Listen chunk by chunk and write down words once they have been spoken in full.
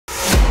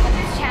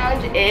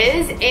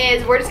challenge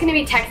is we're just gonna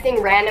be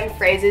texting random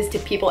phrases to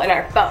people in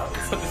our phones.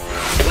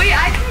 Wait,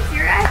 I text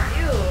your ex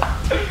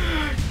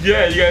too.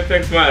 Yeah, you gotta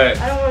text my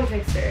ex. I don't want to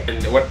text her.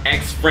 And what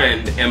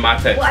ex-friend am I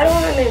texting? Well, I don't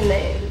want to name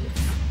names.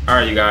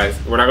 Alright, you guys,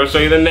 we're not gonna show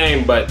you the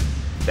name, but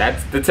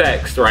that's the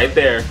text right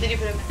there. Did you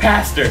put a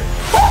Pastor.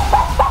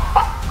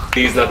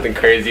 Please nothing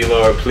crazy,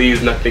 Lord.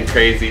 Please nothing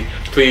crazy.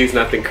 Please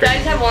nothing crazy.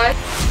 Did I just have one?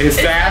 Is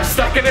Sav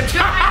stuck in a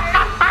jar?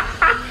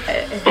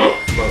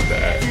 Love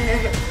that.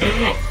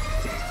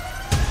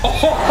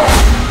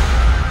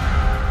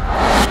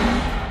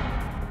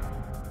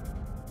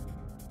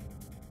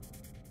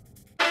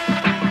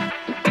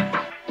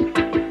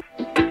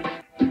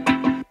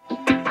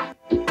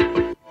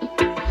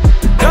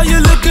 Girl,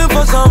 you're looking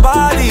for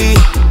somebody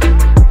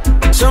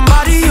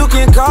you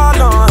can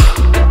call on.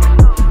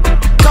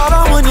 Call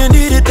on when you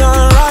need it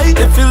done right.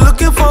 If you're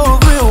looking for a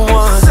real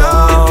one,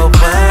 so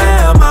where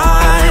am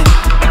I?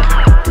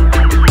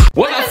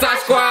 What's up,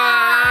 Sasquatch?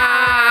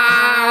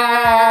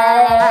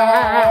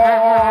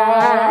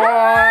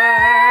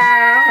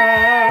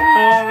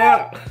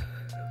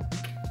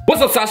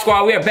 What's up,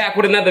 Sasquatch? We are back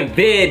with another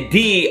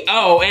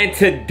video, and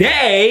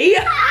today,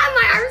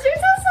 my arms are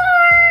so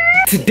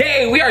sore.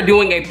 Today we are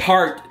doing a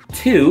part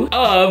 2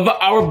 of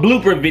our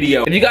blooper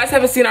video. If you guys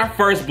haven't seen our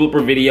first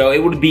blooper video,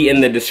 it would be in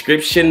the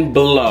description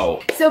below.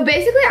 So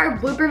basically our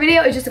blooper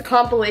video is just a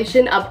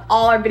compilation of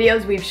all our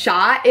videos we've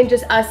shot and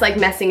just us like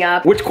messing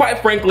up. Which quite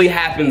frankly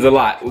happens a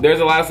lot. There's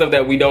a lot of stuff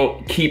that we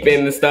don't keep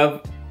in and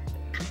stuff.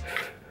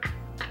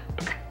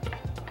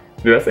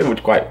 Did I say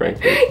which quite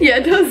frankly?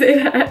 Yeah, don't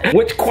say that.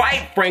 Which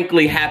quite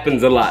frankly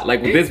happens a lot.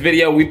 Like with this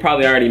video, we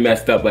probably already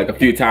messed up like a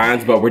few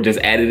times, but we're just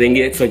editing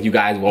it so you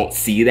guys won't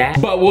see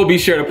that. But we'll be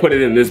sure to put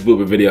it in this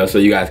blooper video so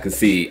you guys can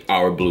see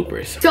our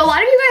bloopers. So a lot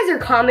of you guys are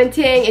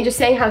commenting and just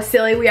saying how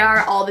silly we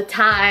are all the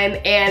time,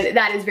 and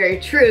that is very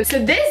true. So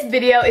this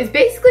video is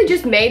basically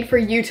just made for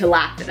you to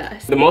laugh at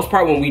us. The most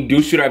part when we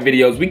do shoot our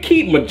videos, we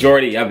keep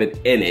majority of it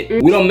in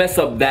it. We don't mess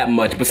up that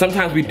much, but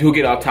sometimes we do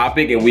get off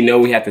topic and we know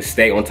we have to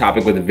stay on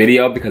topic with the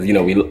video because you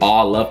know, we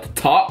all love to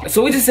talk.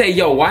 So we just say,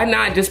 yo, why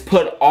not just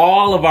put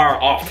all of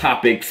our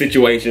off-topic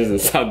situations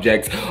and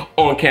subjects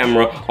on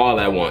camera all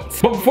at once?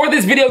 But before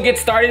this video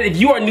gets started, if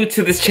you are new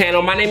to this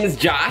channel, my name is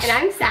Josh. And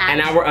I'm Sav. And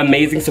our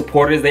amazing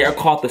supporters, they are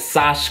called the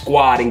Sash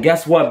Squad. And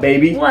guess what,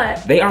 baby?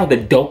 What? They are the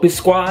dopest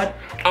squad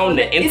on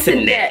the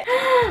internet.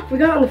 We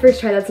got it on the first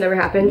try, that's never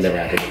happened. Never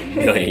happened in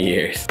a million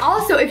years.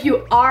 Also, if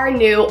you are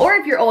new, or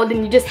if you're old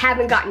and you just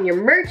haven't gotten your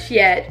merch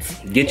yet,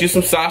 get you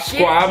some Sash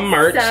Squad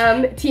merch.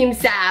 Some Team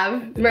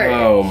Sav merch.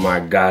 Oh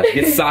my gosh,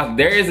 get Sash.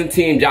 There isn't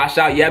Team Josh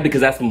out yet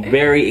because that's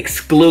very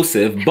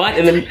exclusive.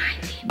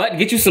 But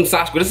get you some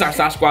Sash Squad. This is our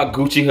Sash Squad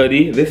Gucci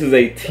hoodie. This is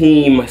a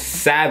Team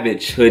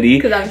Savage hoodie.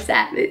 Because I'm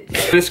savage.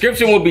 The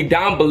description will be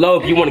down below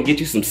if you want to get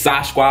you some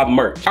Sash Squad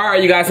merch.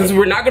 Alright, you guys, since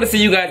we're not going to see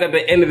you guys at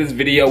the end of this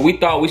video, we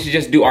thought we should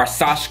just do our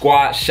Sash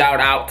Squad shout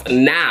out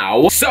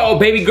now. So,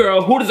 baby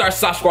girl, who does our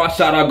Sash Squad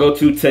shout out go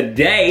to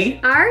today?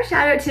 Our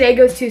shout out today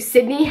goes to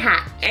Sydney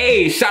Hatch.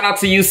 Hey, shout out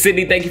to you,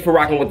 Sydney. Thank you for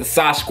rocking with the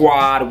Sash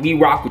Squad. We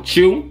rock with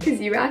you.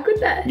 Because you rock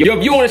with us. Yo,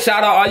 if you want to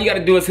shout out, all you got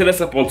to do is hit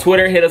us up on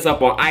Twitter, hit us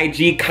up on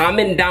IG,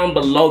 comment down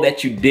below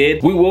that you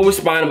did. We will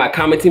respond by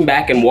commenting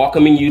back and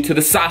welcoming you to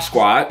the Sash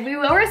Squad. We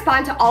will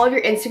respond to all of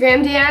your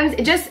Instagram DMs.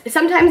 It just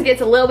sometimes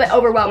gets a little bit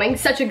overwhelming.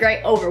 Such a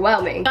great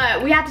overwhelming.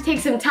 But we have to take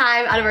some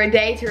time out of our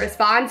day to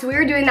respond. So we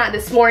were doing that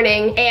this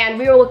morning and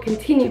we will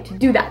continue to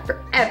do that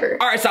forever.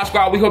 All right, Sash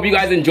Squad, we hope you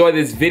guys enjoy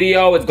this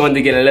video. It's going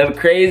to get a little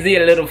crazy,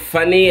 a little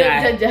funny.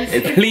 Don't judge us.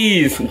 And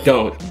please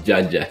don't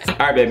judge us. All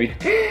right, baby.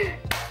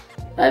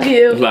 Love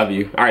you. Love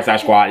you. All right,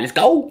 Sash Squad, let's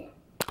go.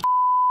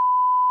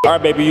 All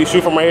right, baby, you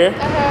shoot from right here?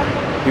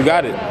 Uh-huh. You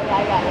got it. Oh, yeah,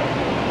 I got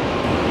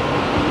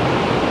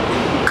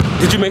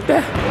it. Did you make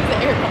that? It's the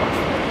air ball.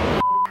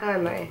 How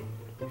am I?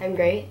 I'm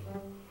great.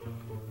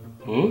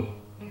 Hmm?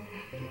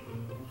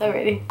 I'm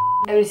ready.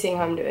 I'm just seeing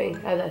how I'm doing.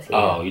 I was asking.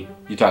 Oh,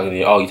 you talking to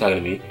me? Oh, you talking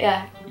to me?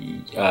 Yeah.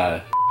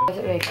 What's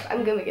it makeup?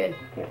 I'm gonna be good.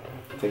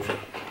 Take some.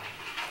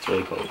 It's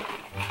really cold.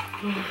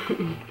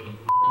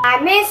 I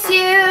miss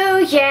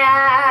you,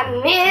 yeah, I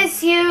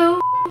miss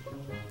you.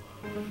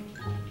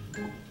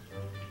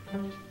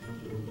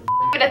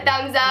 Give it a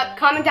thumbs up,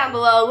 comment down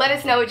below, let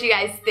us know what you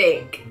guys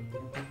think.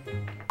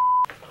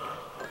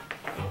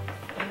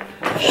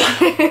 I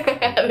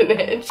have an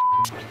itch.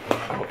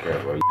 Okay,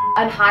 bro.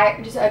 On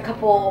higher, just a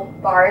couple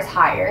bars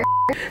higher.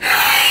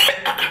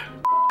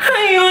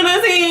 I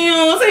wanna see you.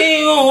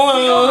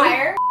 Go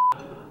higher.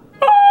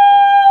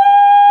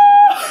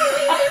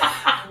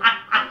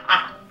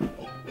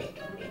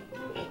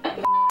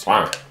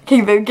 Fine.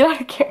 Okay, babe, get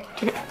out of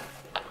character.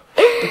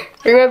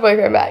 Bring my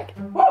boyfriend back.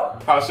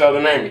 How's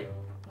Sheldon Amy?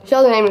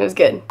 Sheldon Amy was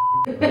good.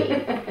 I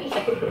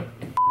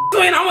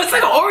mean, almost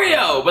like an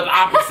Oreo, but the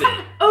opposite.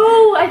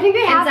 Oh, I think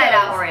they have Inside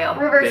out those. Oreo.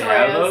 Reverse They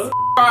have Oreos.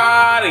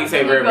 those? You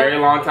say for a very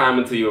long time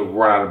until you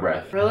run out of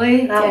breath.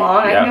 Really? That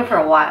long? I Yeah. can go for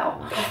a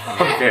while.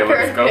 Okay,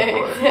 let's go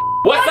for it.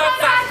 What's up,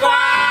 Sash Squad?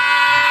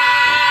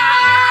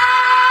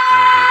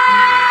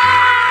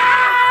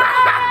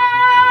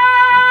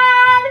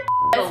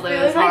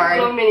 It's hard. like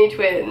little mini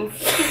twins.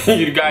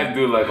 You guys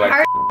do look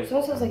like. This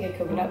one smells like a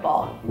coconut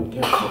ball.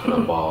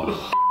 Coconut ball.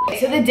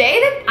 So the day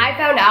that I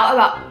found out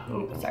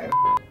about, sorry.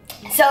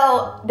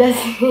 So this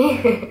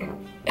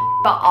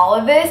about all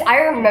of this, I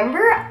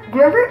remember.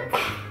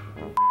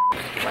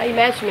 Why are you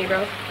mad at me,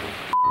 bro?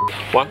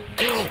 What?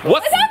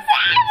 What's that?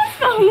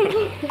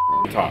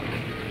 Talk.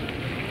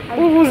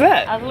 What was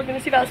that? I was looking to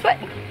see if I was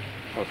sweating.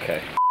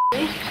 Okay.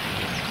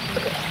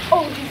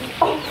 Oh Jesus!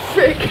 Oh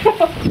frick!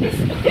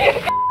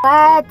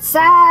 Let's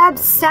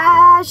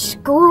have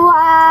squad.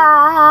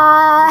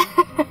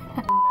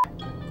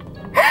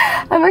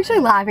 I'm actually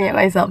laughing at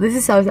myself. This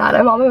is so sad.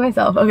 I'm all by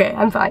myself. Okay,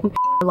 I'm fine.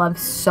 I love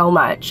so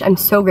much. I'm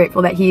so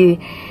grateful that he.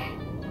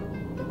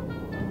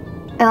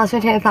 I lost my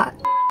train of thought.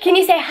 Can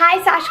you say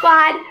hi, Sash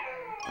Squad?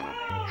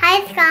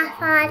 Hi,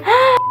 Squad.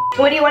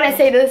 What do you want to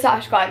say to the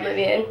Sash Squad,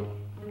 Vivian?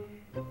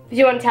 Do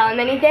you want to tell him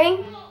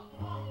anything?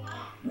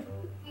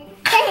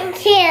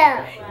 Thank you.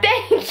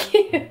 Thank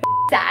you.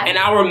 And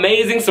our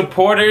amazing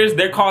supporters,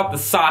 they're called the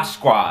Sash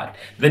Squad.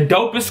 The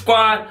dopest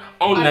squad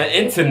on the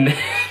internet.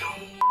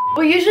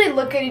 We usually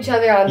look at each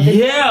other on the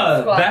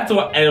squad. That's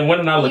what, and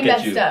when I look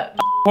at you. Up.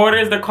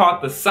 Supporters, they're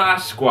called the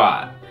Sash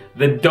Squad.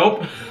 The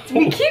dope.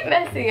 We keep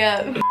messing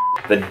up.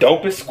 The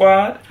dopest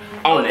squad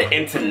on the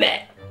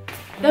internet.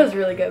 That was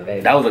really good,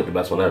 baby. That was like the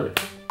best one ever.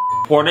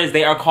 Supporters,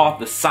 they are called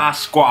the Sash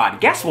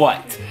Squad. Guess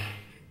what?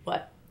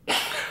 What?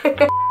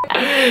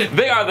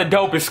 They are the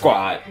dopest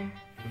squad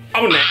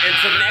on the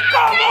internet.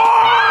 Come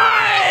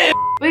on!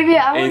 Baby,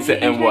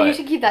 what? You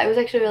should keep that. It was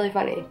actually really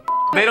funny.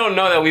 They don't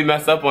know that we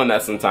messed up on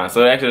that sometimes,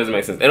 so it actually doesn't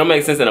make sense. It don't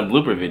make sense in a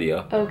blooper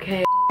video.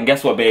 Okay. And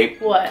guess what, babe?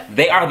 What?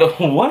 They are the.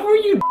 What were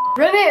you?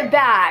 Run it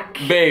back.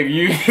 Babe,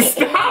 you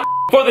stop.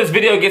 Before this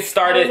video gets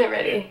started. I wasn't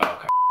ready.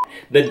 Okay.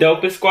 The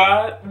dopest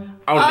squad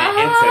on the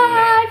internet.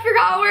 I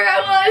forgot where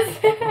I was.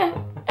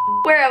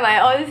 Where am I?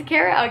 Oh, this is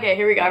camera? Okay,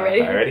 here we go. I'm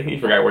ready. Ready? You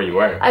forgot where you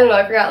were. I don't know.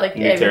 I forgot like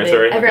everything.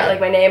 Territory? I forgot like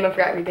my name. I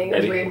forgot everything. It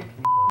was weird.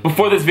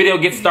 Before this video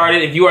gets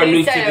started, if you are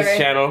new to this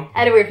channel. I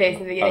had a weird face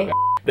in the beginning. Okay.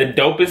 The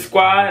dopest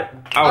squad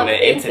on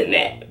the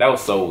internet. That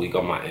was so weak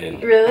on my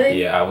end.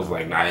 Really? Yeah, I was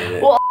like not in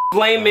it. Well,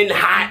 Flaming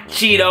Hot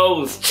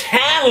Cheetos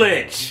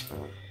Challenge.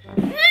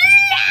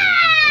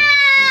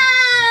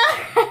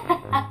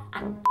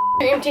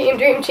 Dream team,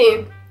 dream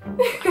team.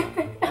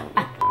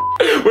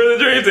 We're the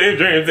dream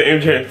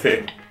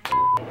team.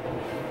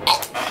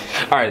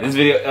 Alright, this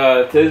video,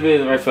 today's video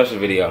is a very special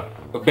video.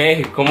 But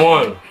babe, come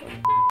on.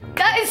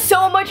 That is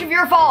so much of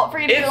your fault for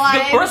you to be lying.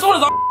 The first one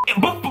is all.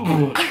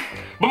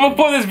 But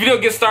before this video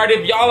gets started,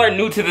 if y'all are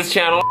new to this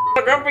channel,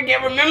 don't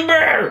forget,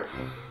 remember.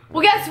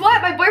 Well, guess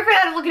what? My boyfriend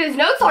had to look at his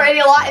notes already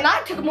a lot, and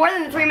that took more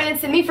than 3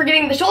 minutes than me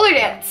forgetting the shoulder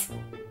dance.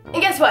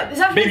 And guess what?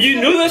 Babe,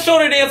 you knew the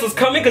shoulder dance was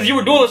coming because you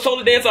were doing the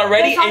shoulder dance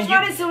already. And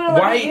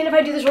even if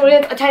I do the shoulder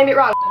dance a tiny bit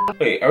wrong.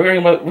 Wait, we're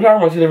talking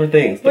about two different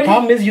things. The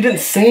problem is you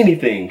didn't say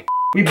anything.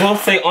 We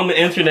both say on the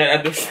internet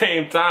at the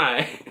same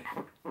time.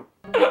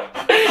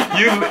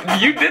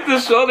 You did the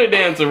shoulder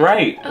dance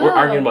right. Oh. We're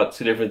arguing about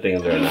two different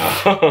things right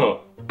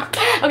now.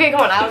 Okay,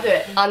 come on, I'll do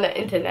it on the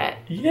internet.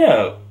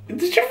 Yeah.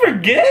 Did you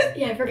forget?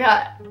 Yeah, I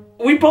forgot.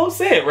 We both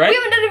said it, right? We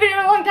haven't done a video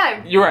in a long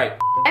time. You're right.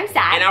 I'm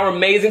sad. And our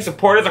amazing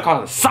supporters are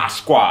called the Sash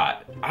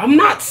Squad. I'm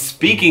not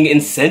speaking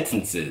in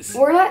sentences.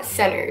 We're not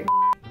centered.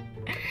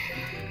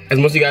 As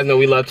most of you guys know,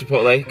 we love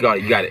Chipotle. You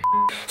got it.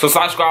 So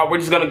Sash Squad, we're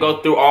just gonna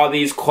go through all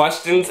these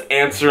questions,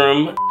 answer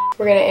them.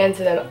 We're gonna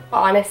answer them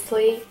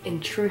honestly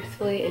and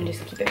truthfully and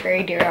just keep it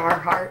very dear to our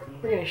heart.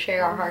 We're gonna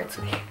share our hearts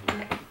with you.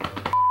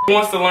 Who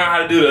wants to learn how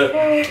to do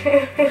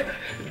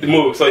the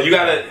move? So you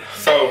gotta,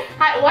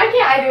 why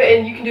can't I do it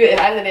and you can do it and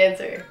I'm the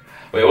dancer?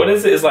 Wait, what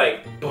is it? It's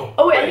like, boom.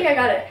 Oh wait, I think I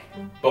got it.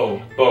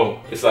 Boom, boom.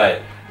 It's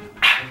like,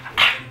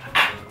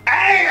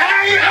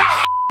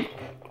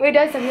 Wait, do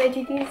I have something like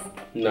these?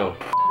 No.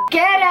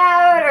 Get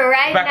out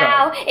right Back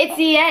now. up. It's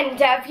the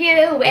end of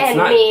you and It's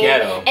not me.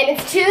 ghetto. And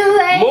it's too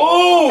late.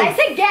 Move! I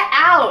said get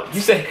out.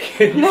 You said,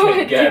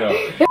 ghetto.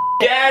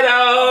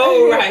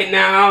 Ghetto right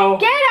now.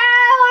 Get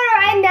out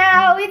right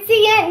now. It's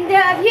the end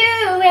of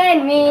you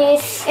and me.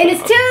 And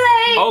it's too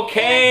late.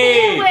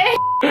 Okay.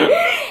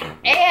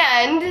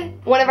 And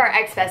one of our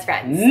ex-best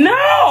friends.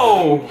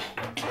 No!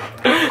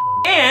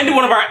 And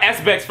one of our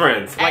ex-best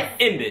friends. Like,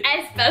 end it.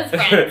 Ex-best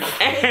friends.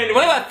 And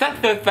what about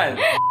ex-best friends?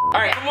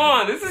 Alright, come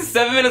on. This is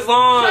 7 minutes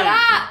long. Shut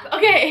up.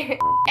 Okay.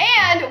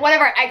 And one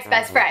of our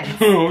ex-best friends.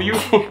 You.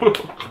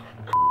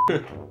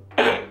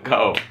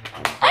 Go.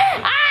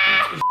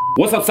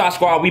 What's up, Sash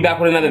Squad? We back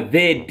with another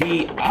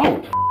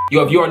video.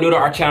 Yo, if you are new to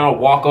our channel,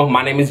 welcome.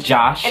 My name is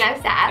Josh. And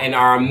I'm Sav. And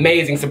our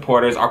amazing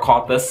supporters are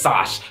called the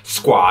Sash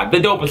Squad. The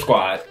dopest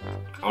squad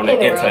on the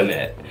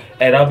internet.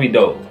 Hey, that'll be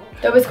dope.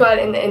 Dopest squad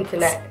in the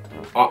internet.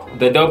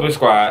 The dopest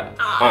squad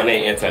on the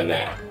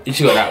internet. You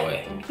should go that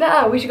way.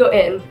 Nah, we should go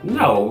in.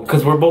 No,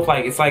 because we're both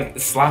like, it's like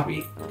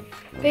sloppy.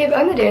 Babe,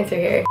 I'm the dancer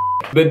here.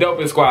 The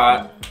dopest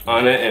squad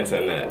on the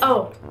internet.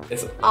 Oh.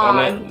 It's on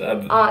the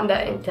internet. On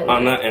the internet.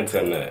 On the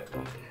internet.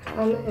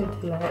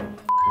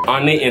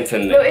 On the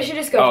internet. No, it should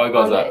just go it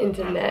goes on up. the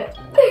internet.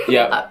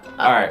 Yep.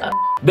 Alright.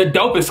 The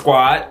dopest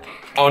squad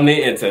On the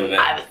internet.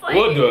 I was like,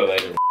 we'll do it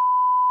later.